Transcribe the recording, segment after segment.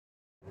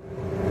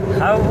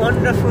How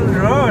wonderful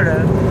road!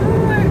 Oh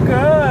my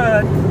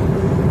God!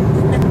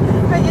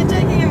 Are you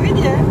taking a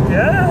video?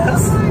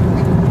 Yes! Oh my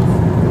God.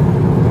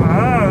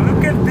 Wow!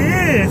 Look at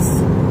this!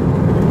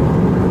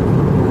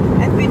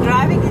 And we're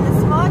driving in a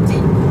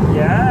Smartie.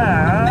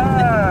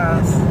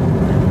 Yes!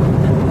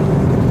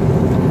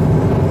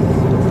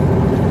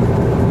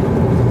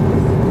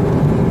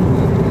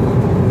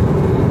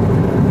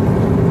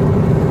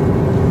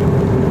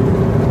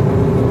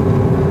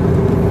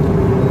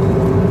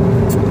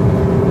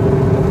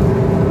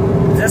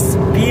 Just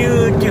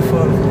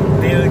beautiful,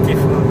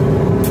 beautiful.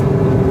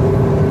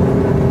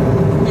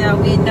 Yeah,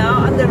 we're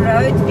now on the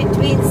road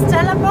between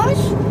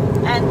Stellenbosch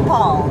and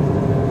Paarl.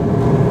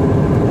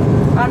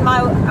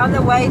 On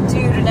the way to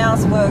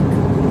Renel's work.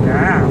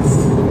 Yes!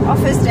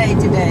 Office day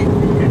today.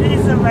 It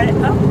is my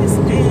office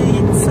day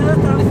in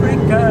South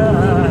Africa.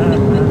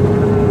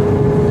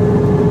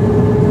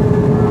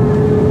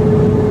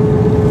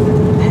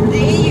 And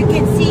there you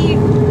can see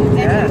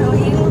that little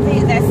hill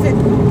there. That's the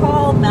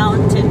Paarl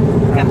Mountain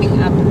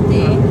coming up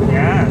there.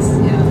 Yes!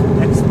 Yeah.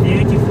 That's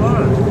beautiful.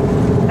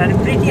 And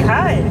pretty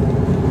high.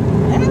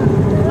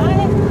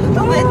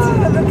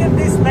 Oh, look at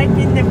this, like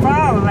in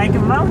Nepal, like a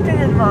mountain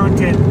and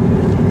mountain.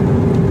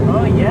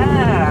 Oh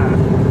yeah.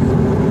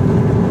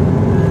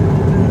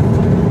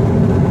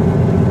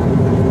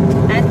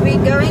 And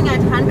we're going at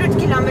 100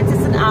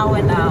 kilometers an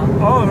hour now.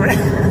 Oh, really?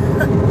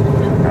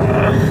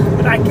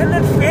 But I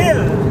cannot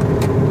feel.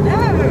 No.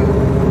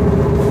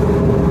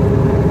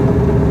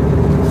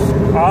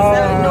 Oh.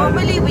 So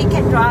normally we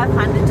can drive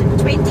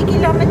 120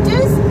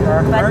 kilometers,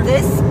 but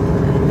this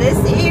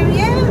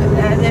area,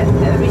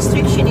 the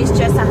restriction is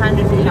just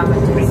 100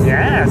 kilometers.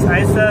 Yes,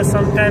 I saw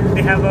sometimes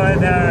they have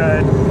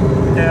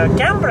the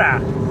camera.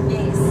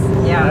 Yes,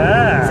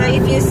 yeah. So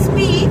if you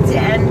speed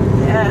and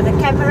the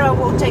camera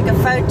will take a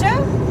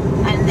photo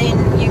and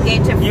then you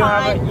get a fine. You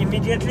have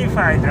immediately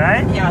fine,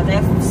 right? Yeah,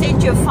 they've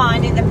sent you a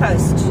fine in the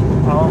post.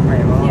 Oh my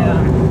God.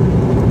 Yeah.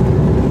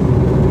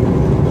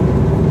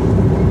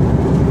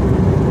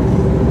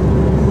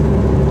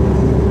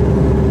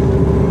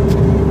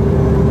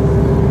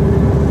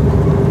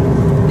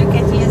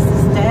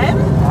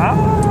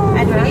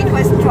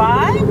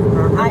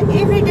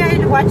 Every day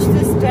I watched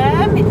this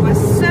dam. It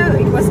was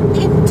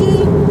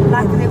empty,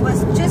 like there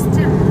was just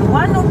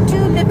one or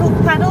two little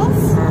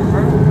puddles.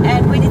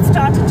 And when it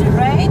started to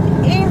rain,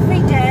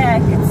 every day I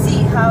could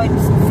see how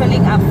it's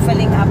filling up,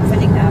 filling up,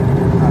 filling up.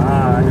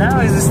 Now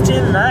it's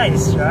still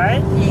nice,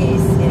 right?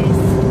 Yes, yes.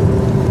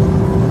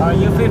 Oh,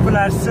 you people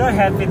are so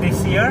happy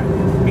this year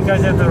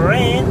because of the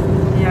rain.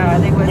 Yeah,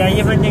 there was. Yeah,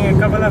 even a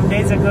couple of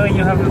days ago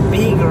you have a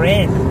big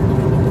rain.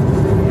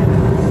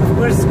 Of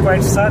course, it's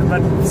quite short,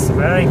 but it's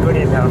very good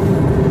enough.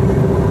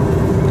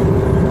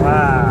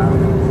 Wow.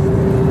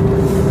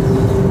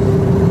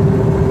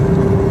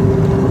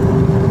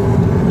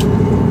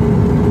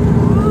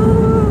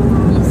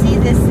 You see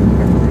this?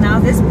 Now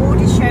this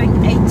board is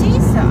showing 80,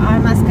 so I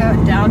must go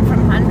down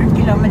from 100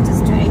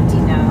 kilometers to 80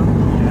 now.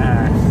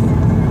 Yeah.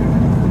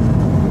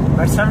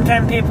 But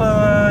sometimes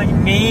people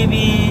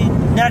maybe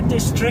not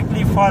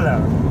strictly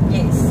follow.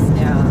 Yes,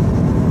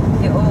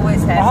 yeah. You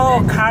always have. Oh,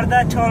 that.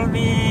 Karda told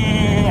me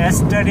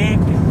yesterday,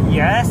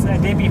 yes, a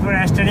day before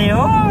yesterday,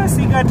 oh,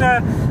 she got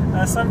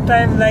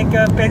sometime like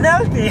a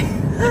penalty.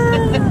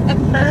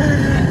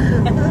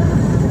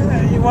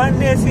 One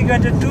day she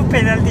got 2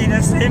 penalty in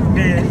the same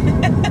day.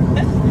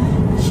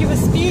 She was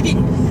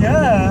speeding.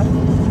 Yeah.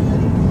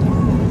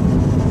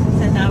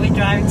 So now we're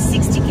driving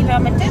 60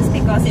 kilometers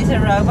because there's a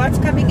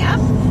robot coming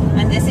up,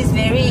 and this is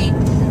very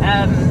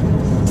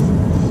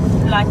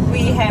like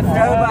we have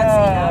robots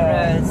in our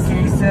roads.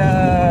 He's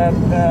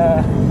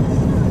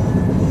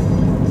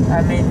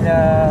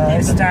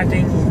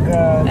starting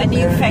a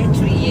new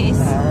factory, yes.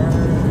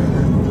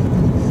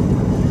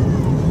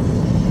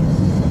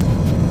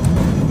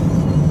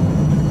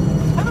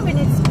 Oh, and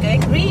it's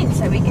going green,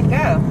 so we can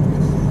go.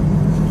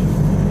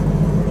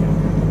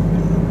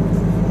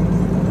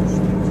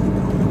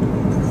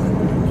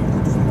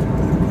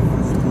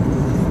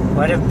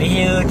 What a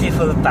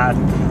beautiful path.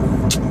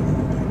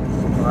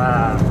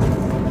 Wow.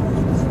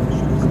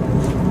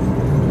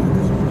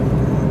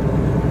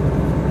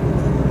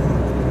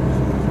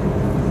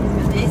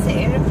 There's an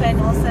aeroplane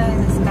also in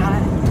the sky.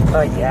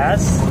 Oh,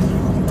 yes.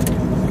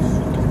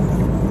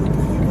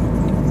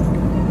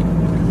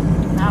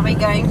 Now we're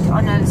going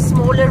on a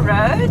smaller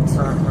road,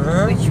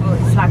 which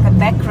is like a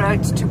back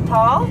road to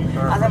Paarl.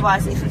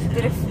 Otherwise, if we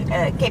could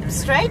have kept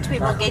straight, we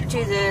will get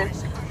to the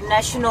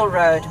national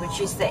road, which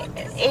is the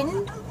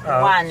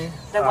N1,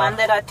 the one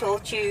that I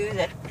told you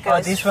that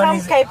goes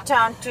from Cape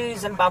Town to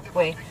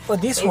Zimbabwe. Oh,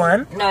 this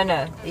one? No,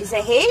 there's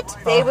a head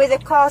there where the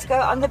cars go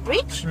on the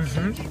bridge.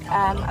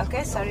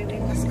 Okay, sorry, we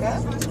must go.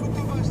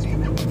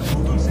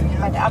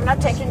 But I'm not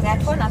taking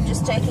that one, I'm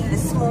just taking the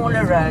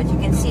smaller road. You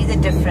can see the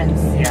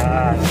difference.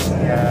 Yes,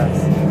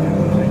 yes.